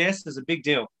 Elite FTS is a big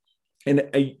deal.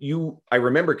 And I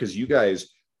remember, because you guys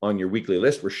on your weekly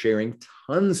list were sharing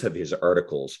tons of his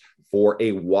articles for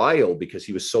a while, because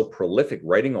he was so prolific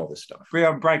writing all this stuff.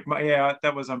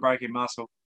 That was on Breaking Muscle.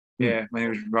 Yeah, when he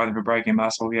was writing for Breaking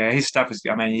Muscle. Yeah, his stuff is.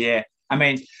 He's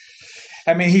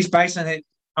based on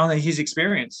his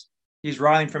experience. He's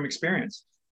writing from experience,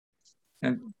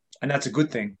 and that's a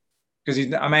good thing,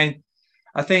 because I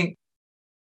think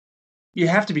you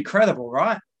have to be credible,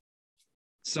 right?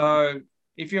 So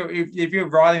if you're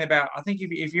writing about, I think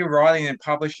if you're writing and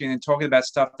publishing and talking about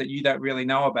stuff that you don't really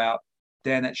know about,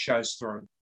 then it shows through.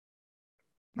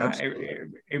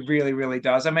 It really, really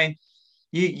does.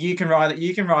 You can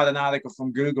write an article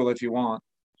from Google if you want.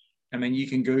 You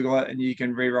can Google it and you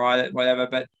can rewrite it, whatever.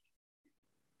 But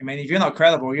if you're not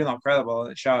credible, you're not credible,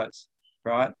 and it shows,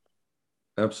 right?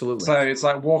 Absolutely. So it's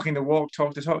like walking the walk,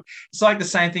 talk the talk. It's like the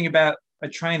same thing about a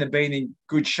trainer being in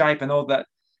good shape and all that.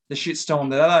 The shitstorm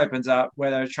that opens up,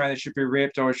 whether a trainer should be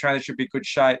ripped or a trainer should be good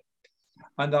shape.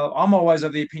 And I'm always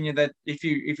of the opinion that if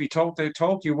you talk the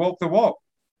talk, you walk the walk.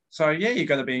 So yeah, you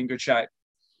got to be in good shape.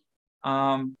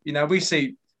 We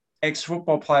see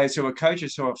ex-football players who are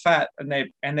coaches who are fat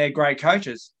and they're great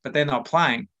coaches, but they're not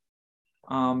playing.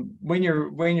 When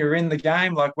you're in the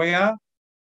game like we are,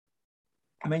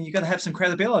 you got to have some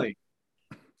credibility,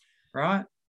 right?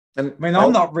 And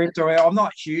I'm not ripped or I'm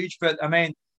not huge, but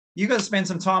you got to spend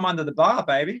some time under the bar,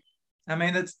 baby.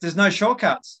 There's no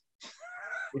shortcuts.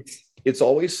 It's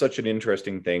always such an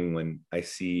interesting thing when I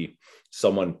see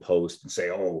someone post and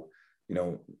say, oh,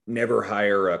 never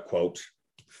hire a, quote,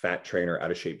 fat trainer,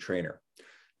 out of shape trainer.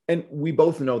 And we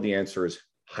both know the answer is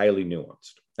highly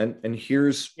nuanced. And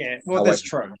here's that's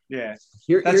true. Yeah.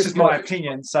 That's just my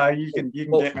opinion. So you can get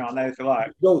me on that if you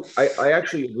like. No, I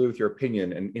actually agree with your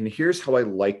opinion. And here's how I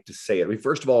like to say it.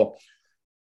 First of all,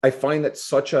 I find that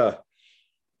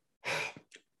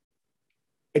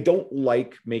I don't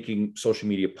like making social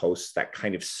media posts that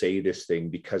kind of say this thing,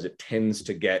 because it tends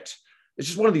to it's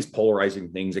just one of these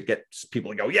polarizing things that gets people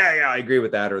to go, yeah, I agree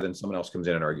with that. Or then someone else comes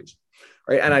in and argues.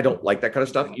 Right. And I don't like that kind of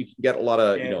stuff. You can get a lot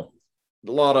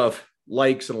of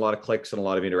likes and a lot of clicks and a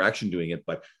lot of interaction doing it,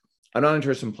 but I'm not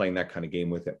interested in playing that kind of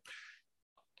game with it.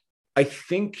 I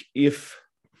think if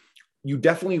you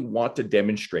definitely want to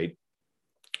demonstrate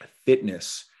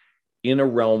fitness in a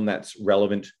realm that's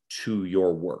relevant to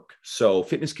your work. So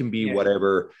fitness can be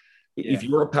whatever. Yeah. If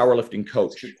you're a powerlifting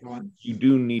coach, you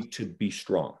do need to be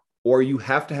strong, or you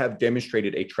have to have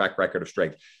demonstrated a track record of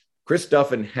strength. Chris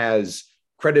Duffin has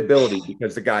credibility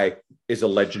because the guy is a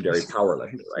legendary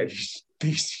powerlifter, right? He's a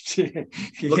beast. Even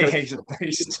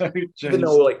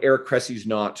though like Eric Cressy's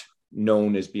not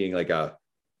known as being like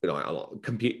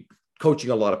coaching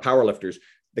a lot of powerlifters,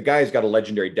 the guy's got a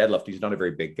legendary deadlift. He's not a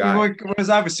very big guy. He was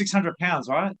over 600 pounds,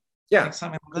 right? Yeah. Like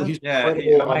something like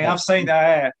that. I've seen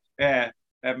that. Yeah.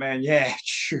 Man, yeah,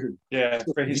 true. Yeah,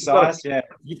 for his size,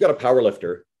 You've got a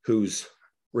powerlifter who's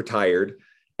retired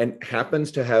and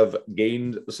happens to have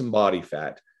gained some body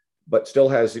fat, but still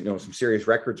has, some serious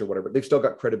records or whatever. They've still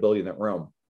got credibility in that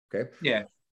realm. Okay. Yeah,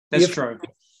 that's true.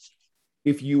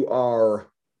 If you are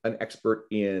an expert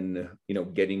in,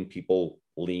 getting people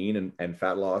lean and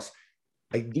fat loss,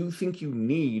 I do think you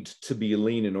need to be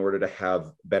lean in order to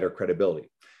have better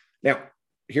credibility. Now,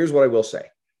 here's what I will say.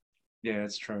 Yeah,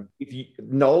 that's true.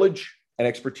 Knowledge and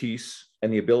expertise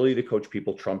and the ability to coach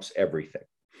people trumps everything.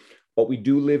 But we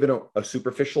do live in a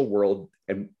superficial world,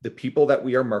 and the people that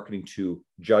we are marketing to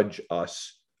judge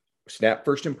us, snap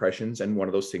first impressions, and one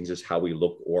of those things is how we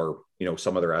look, or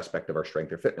some other aspect of our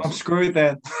strength or fitness. I'm screwed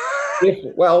then.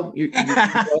 You're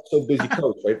also a busy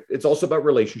coach, right? It's also about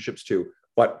relationships too.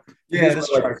 But that's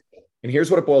true. And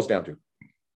here's what it boils down to.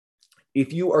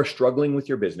 If you are struggling with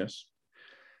your business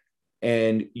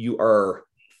and you are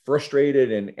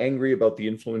frustrated and angry about the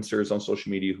influencers on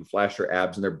social media who flash their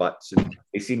abs and their butts and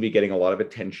they seem to be getting a lot of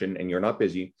attention and you're not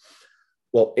busy,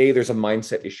 well, there's a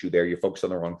mindset issue there. You're focused on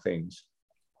the wrong things.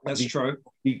 That's true.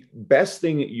 The best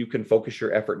thing that you can focus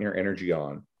your effort and your energy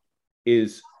on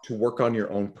is to work on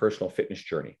your own personal fitness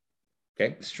journey.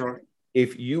 Okay. That's true.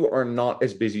 If you are not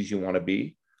as busy as you want to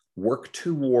be, work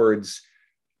towards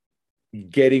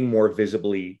getting more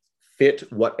visibly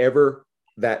fit, whatever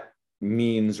that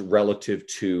means relative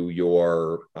to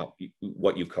your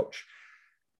what you coach.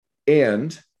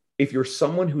 And if you're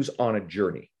someone who's on a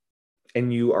journey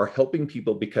and you are helping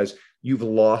people because you've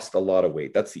lost a lot of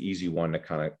weight, that's the easy one to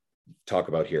kind of talk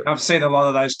about here. I've seen a lot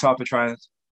of those type of trainers.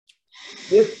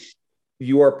 If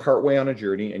you are partway on a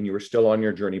journey and you are still on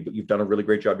your journey, but you've done a really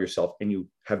great job yourself and you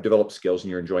have developed skills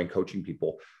and you're enjoying coaching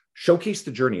people, showcase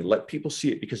the journey, let people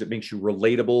see it, because it makes you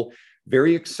relatable,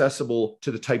 very accessible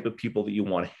to the type of people that you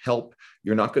want to help.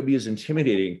 You're not going to be as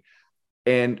intimidating,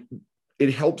 and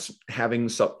it helps having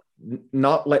some,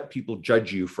 not let people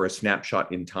judge you for a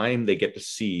snapshot in time. They get to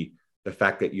see the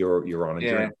fact that you're on a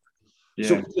journey. Yeah.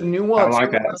 So it's a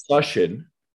nuanced discussion,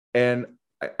 and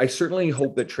I certainly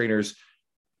hope that trainers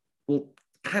will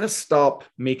kind of stop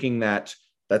making that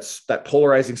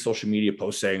polarizing social media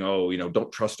post saying, oh,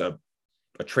 don't trust a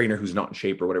trainer who's not in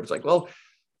shape or whatever. It's like, well,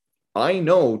 I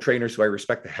know trainers who I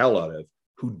respect the hell out of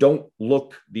who don't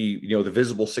look the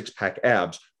visible six-pack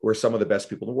abs, who are some of the best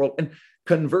people in the world. And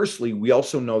conversely, we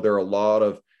also know there are a lot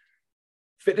of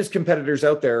fitness competitors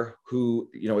out there who,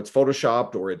 it's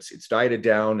photoshopped or it's dieted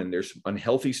down, and there's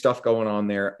unhealthy stuff going on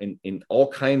there in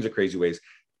all kinds of crazy ways.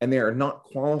 And they are not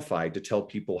qualified to tell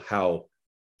people how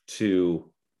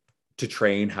to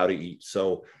train, how to eat.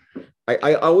 So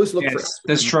I always look for.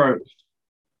 That's true.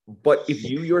 But if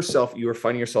you are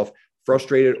finding yourself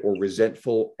frustrated or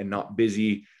resentful and not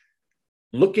busy,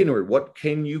 look inward. What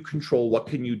can you control? What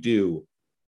can you do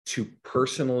to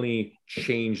personally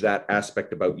change that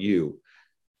aspect about you?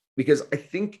 Because I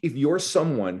think if you're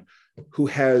someone who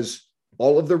has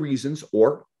all of the reasons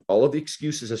or all of the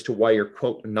excuses as to why you're,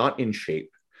 quote, not in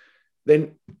shape,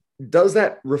 then does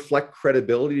that reflect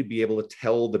credibility to be able to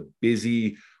tell the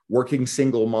busy working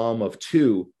single mom of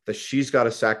two that she's got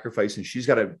to sacrifice and she's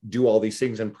got to do all these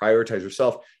things and prioritize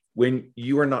herself when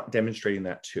you are not demonstrating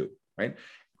that too, right?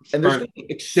 And there's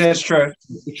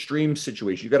extreme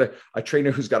situation. You got a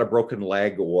trainer who's got a broken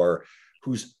leg or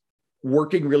who's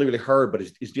working really, really hard, but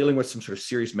is dealing with some sort of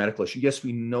serious medical issue. Yes,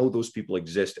 we know those people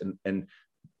exist, and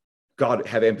God,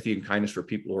 have empathy and kindness for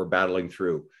people who are battling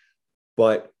through.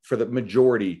 But for the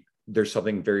majority, there's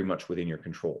something very much within your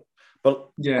control. But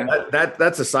yeah,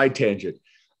 that's a side tangent.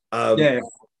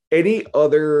 Any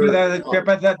other?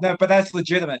 But that's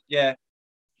legitimate. Yeah,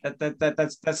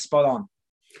 that's spot on.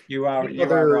 You are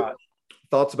right.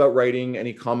 Thoughts about writing?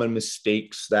 Any common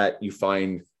mistakes that you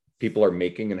find people are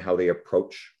making and how they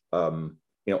approach, a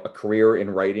career in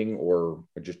writing or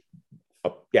just,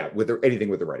 anything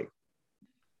with the writing?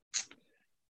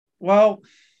 Well,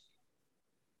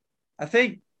 I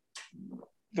think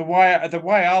the way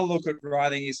I look at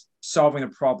writing is solving a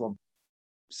problem.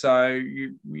 So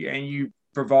you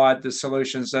provide the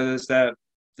solution. So there's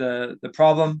the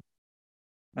problem,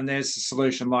 and there's the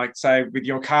solution. Like, say, with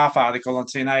your calf article on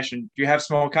T Nation, do you have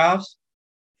small calves?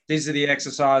 These are the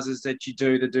exercises that you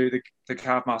do to do the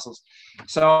calf muscles.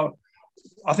 So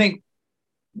I think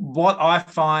what I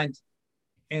find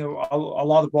in a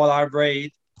lot of what I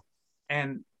read,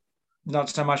 and not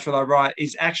so much what I write,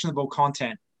 is actionable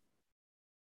content,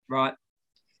 right?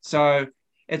 So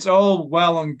it's all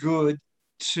well and good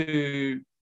to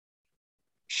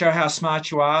show how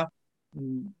smart you are,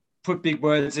 put big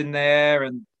words in there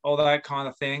and all that kind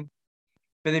of thing.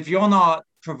 But if you're not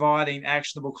providing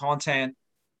actionable content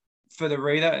for the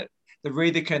reader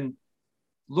can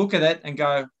look at it and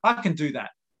go, I can do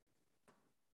that.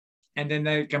 And then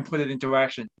they can put it into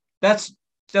action. That's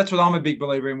what I'm a big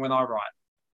believer in when I write,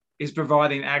 is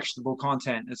providing actionable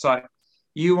content. It's like,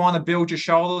 you want to build your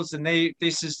shoulders, and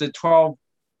this is the 12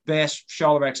 best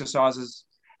shoulder exercises.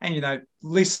 And,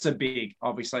 lists are big,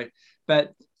 obviously.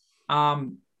 But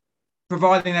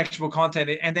providing actionable content,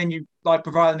 and then you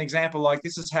provide an example, like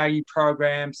this is how you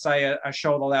program, say, a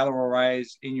shoulder lateral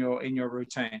raise in your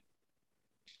routine.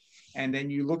 And then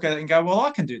you look at it and go, well,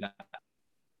 I can do that.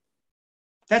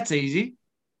 That's easy,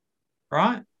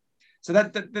 right? So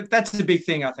that's the big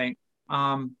thing, I think,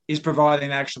 is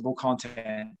providing actionable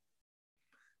content.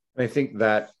 I think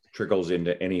that trickles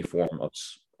into any form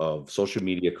of social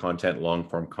media content, long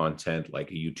form content,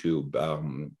 like a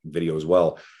YouTube video as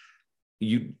well.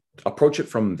 You approach it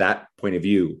from that point of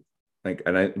view, like,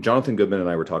 Jonathan Goodman and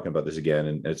I were talking about this again,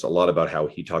 and it's a lot about how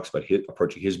he talks about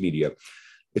approaching his media.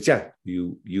 It's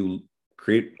you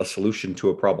create a solution to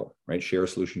a problem, right? Share a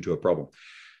solution to a problem.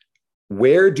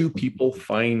 Where do people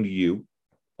find you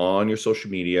on your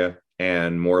social media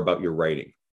and more about your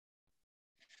writing?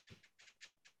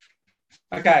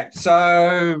 Okay,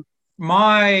 so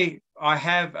I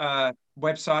have a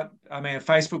website, I mean a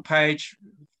Facebook page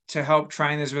to help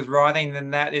trainers with writing,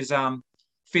 and that is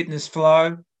Fitness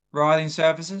Flow Writing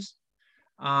Services.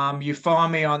 You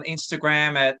find me on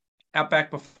Instagram at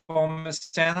Outback Performance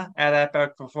Center, at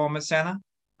Outback Performance Center.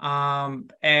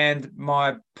 And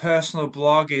my personal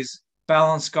blog is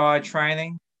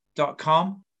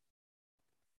balanceguidetraining.com.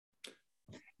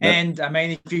 And I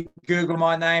mean, if you Google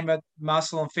my name at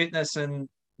Muscle and Fitness and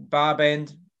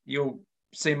Barbend, you'll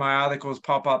see my articles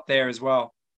pop up there as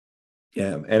well.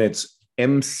 Yeah, and it's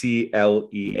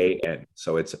McLean.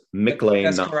 So it's McLean,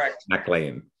 That's not correct.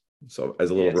 McLean. So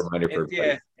as a little reminder for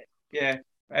everybody. Yeah.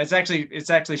 It's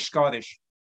actually Scottish.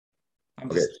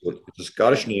 Okay, so it's a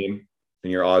Scottish name,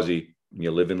 and you're Aussie, and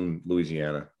you live in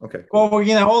Louisiana. Okay. Cool.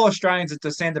 Well, all Australians are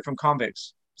descended from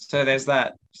convicts, so there's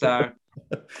that. So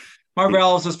my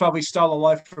relatives probably stole a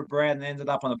loaf of bread and ended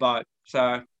up on a boat.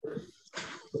 So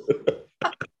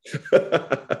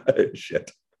shit.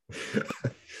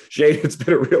 Shane, it's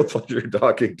been a real pleasure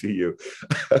talking to you.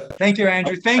 Thank you,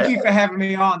 Andrew. Thank you for having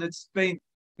me on. It's been,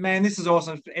 man, this is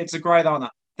awesome. It's a great honor.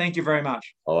 Thank you very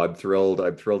much. Oh, I'm thrilled.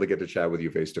 I'm thrilled to get to chat with you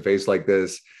face to face like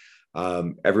this.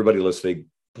 Everybody listening,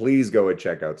 please go and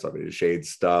check out some of Shane's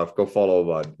stuff. Go follow him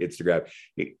on Instagram.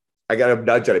 I got him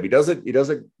nudge at him. He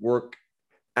doesn't work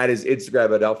at his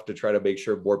Instagram enough to try to make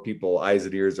sure more people eyes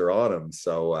and ears are on him.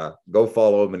 So go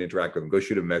follow him and interact with him. Go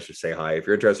shoot him a message, say hi. If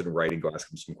you're interested in writing, go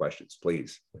ask him some questions,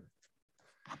 please.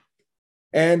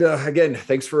 And again,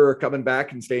 thanks for coming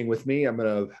back and staying with me. I'm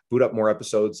going to boot up more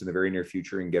episodes in the very near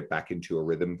future and get back into a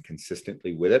rhythm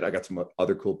consistently with it. I got some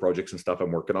other cool projects and stuff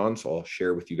I'm working on, so I'll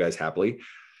share with you guys happily.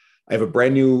 I have a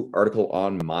brand new article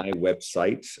on my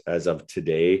website as of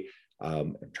today.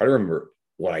 I'm trying to remember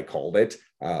what I called it.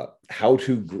 How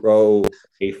to grow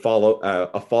how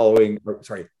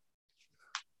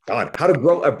to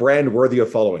grow a brand worthy of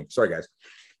following. Sorry, guys.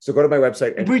 So go to my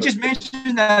website. And we just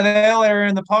mentioned that earlier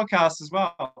in the podcast as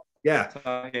well. Yeah.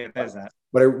 So, there's that.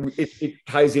 But it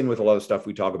ties in with a lot of stuff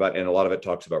we talk about, and a lot of it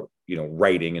talks about,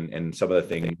 writing and some of the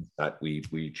things that we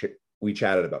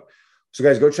chatted about. So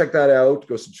guys, go check that out.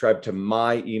 Go subscribe to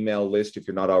my email list if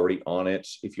you're not already on it.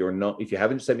 If you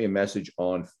haven't sent me a message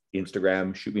on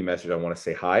Instagram, shoot me a message. I want to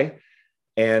say hi.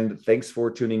 And thanks for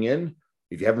tuning in.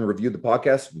 If you haven't reviewed the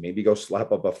podcast, maybe go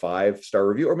slap up a 5-star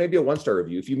review or maybe a 1-star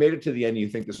review. If you made it to the end and you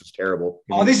think this was terrible.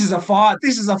 This is a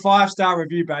 5-star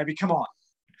review, baby. Come on.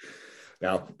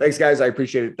 Now, thanks, guys. I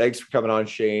appreciate it. Thanks for coming on,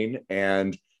 Shane.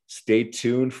 And stay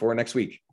tuned for next week.